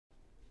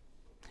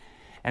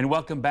And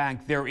welcome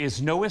back. There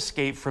is no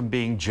escape from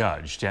being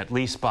judged, at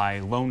least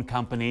by loan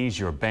companies,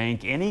 your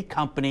bank, any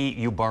company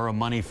you borrow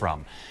money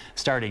from.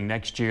 Starting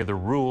next year, the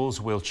rules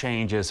will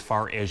change as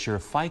far as your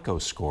FICO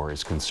score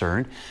is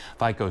concerned.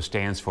 FICO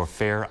stands for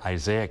Fair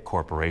Isaac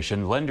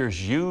Corporation.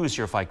 Lenders use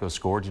your FICO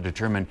score to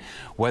determine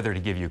whether to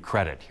give you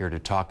credit. Here to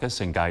talk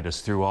us and guide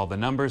us through all the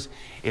numbers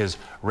is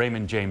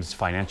Raymond James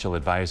financial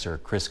advisor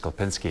Chris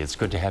Klipinski. It's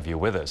good to have you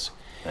with us.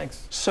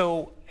 Thanks.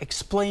 So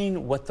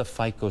explain what the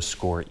FICO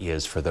score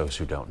is for those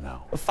who don't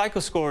know. A FICO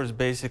score is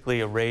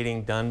basically a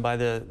rating done by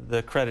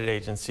the credit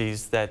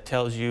agencies that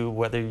tells you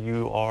whether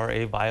you are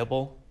a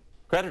viable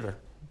creditor.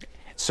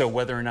 So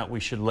whether or not we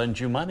should lend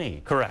you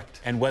money.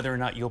 Correct. And whether or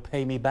not you'll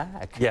pay me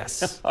back.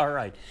 Yes. All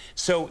right.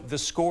 So the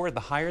score, the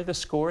higher the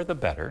score, the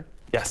better.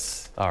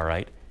 Yes. All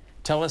right.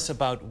 Tell us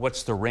about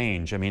what's the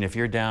range. I mean, if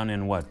you're down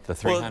in what, the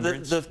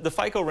 300s? Well, the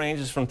FICO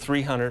range is from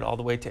 300 all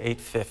the way to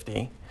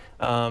 850.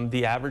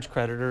 The average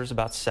creditor is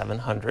about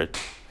 700,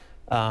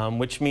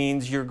 which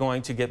means you're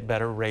going to get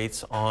better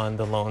rates on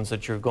the loans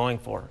that you're going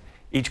for.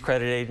 Each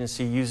credit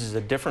agency uses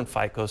a different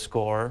FICO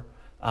score,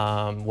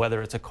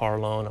 whether it's a car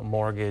loan, a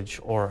mortgage,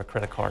 or a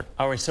credit card.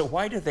 All right, so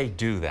why do they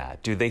do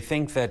that? Do they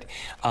think that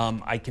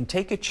I can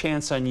take a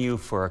chance on you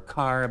for a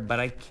car,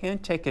 but I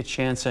can't take a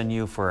chance on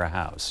you for a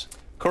house?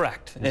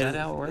 Correct. Is that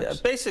how it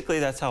works? Basically,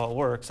 that's how it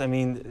works. I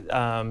mean,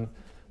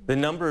 the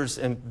numbers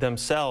in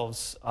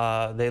themselves,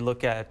 they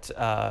look at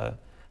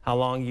how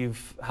long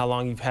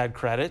you've had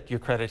credit, your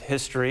credit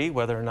history,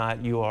 whether or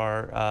not you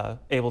are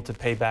able to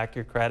pay back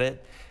your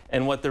credit.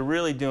 And what they're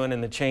really doing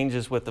in the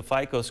changes with the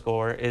FICO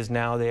score is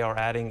now they are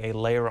adding a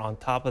layer on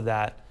top of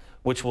that,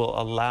 which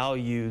will allow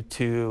you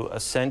to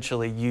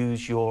essentially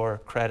use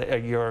your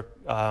credit, your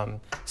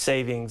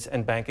savings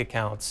and bank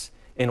accounts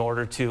in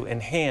order to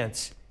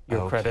enhance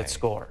your credit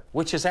score.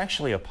 Which is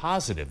actually a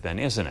positive then,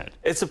 isn't it?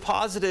 It's a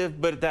positive,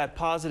 but that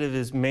positive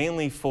is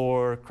mainly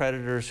for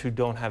creditors who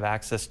don't have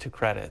access to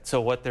credit.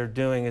 So what they're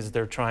doing is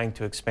they're trying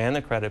to expand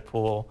the credit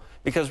pool,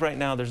 because right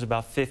now there's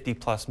about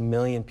 50+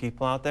 million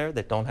people out there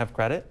that don't have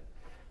credit.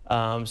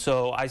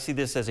 So I see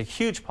this as a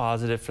huge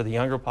positive for the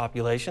younger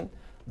population,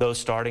 those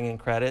starting in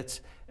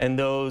credits, and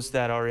those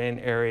that are in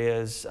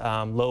areas,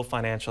 low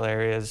financial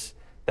areas,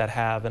 that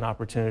have an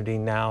opportunity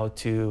now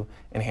to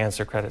enhance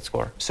their credit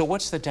score. So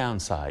what's the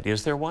downside?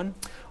 Is there one?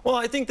 Well,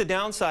 I think the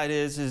downside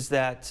is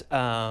that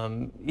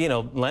you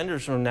know,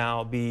 lenders will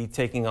now be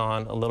taking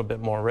on a little bit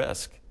more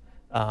risk.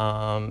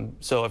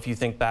 So if you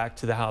think back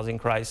to the housing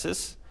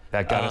crisis,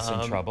 that got us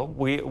in trouble.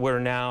 We're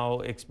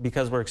now,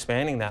 because we're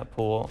expanding that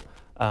pool,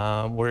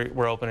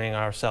 we're opening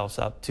ourselves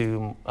up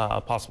to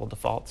possible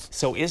defaults.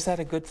 So is that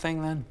a good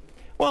thing then?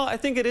 Well, I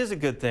think it is a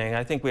good thing.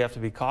 I think we have to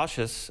be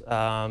cautious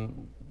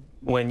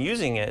when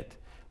using it,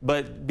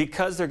 but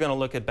because they're going to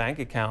look at bank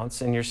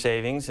accounts and your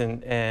savings,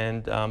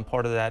 and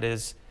part of that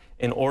is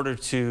in order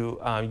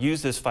to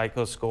use this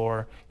FICO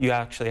score, you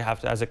actually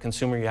have to, as a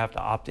consumer, you have to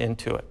opt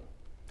into it.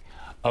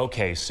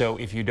 Okay, so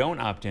if you don't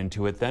opt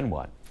into it, then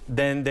what?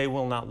 Then they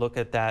will not look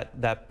at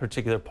that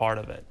particular part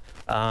of it.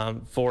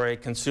 For a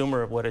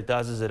consumer, what it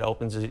does is it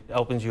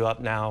opens you up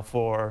now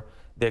for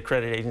the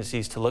credit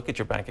agencies to look at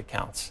your bank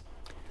accounts.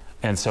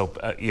 And so,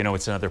 you know,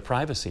 it's another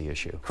privacy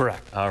issue.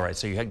 Correct. All right,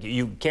 so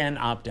you can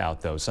opt out,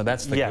 though, so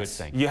that's the good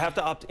thing. You have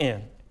to opt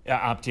in.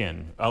 Opt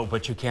in. Oh,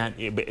 but you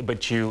can't.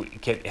 But you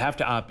have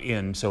to opt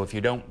in. So if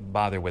you don't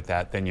bother with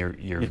that, then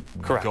you're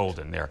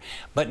golden there.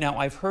 But now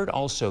I've heard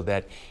also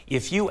that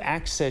if you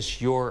access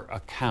your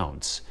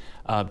accounts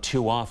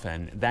too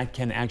often, that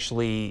can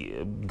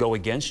actually go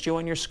against you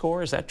on your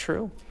score. Is that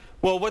true?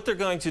 Well, what they're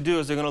going to do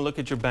is they're going to look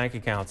at your bank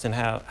accounts and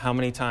how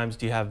many times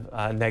do you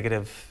have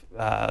negative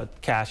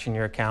cash in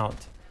your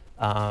account.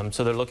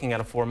 So they're looking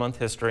at a 4-month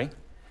history,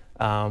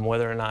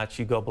 whether or not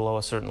you go below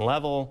a certain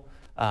level,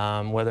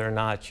 whether or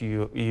not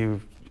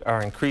you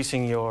are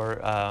increasing your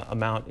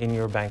amount in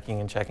your banking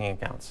and checking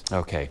accounts.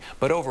 Okay,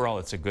 but overall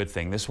it's a good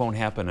thing. This won't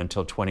happen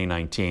until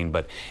 2019,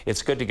 but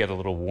it's good to get a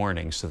little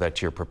warning so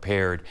that you're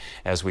prepared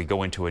as we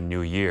go into a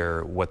new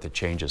year what the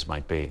changes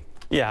might be.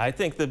 Yeah, I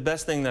think the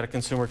best thing that a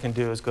consumer can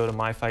do is go to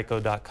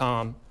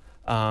myfico.com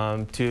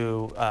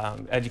to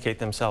educate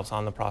themselves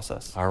on the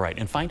process. All right,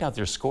 and find out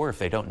their score if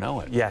they don't know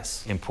it.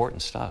 Yes.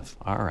 Important stuff.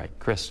 All right,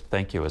 Chris,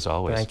 thank you as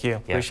always. Thank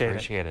you. Yeah,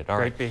 appreciate it. All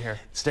right. Great to be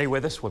here. Stay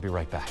with us. We'll be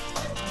right back.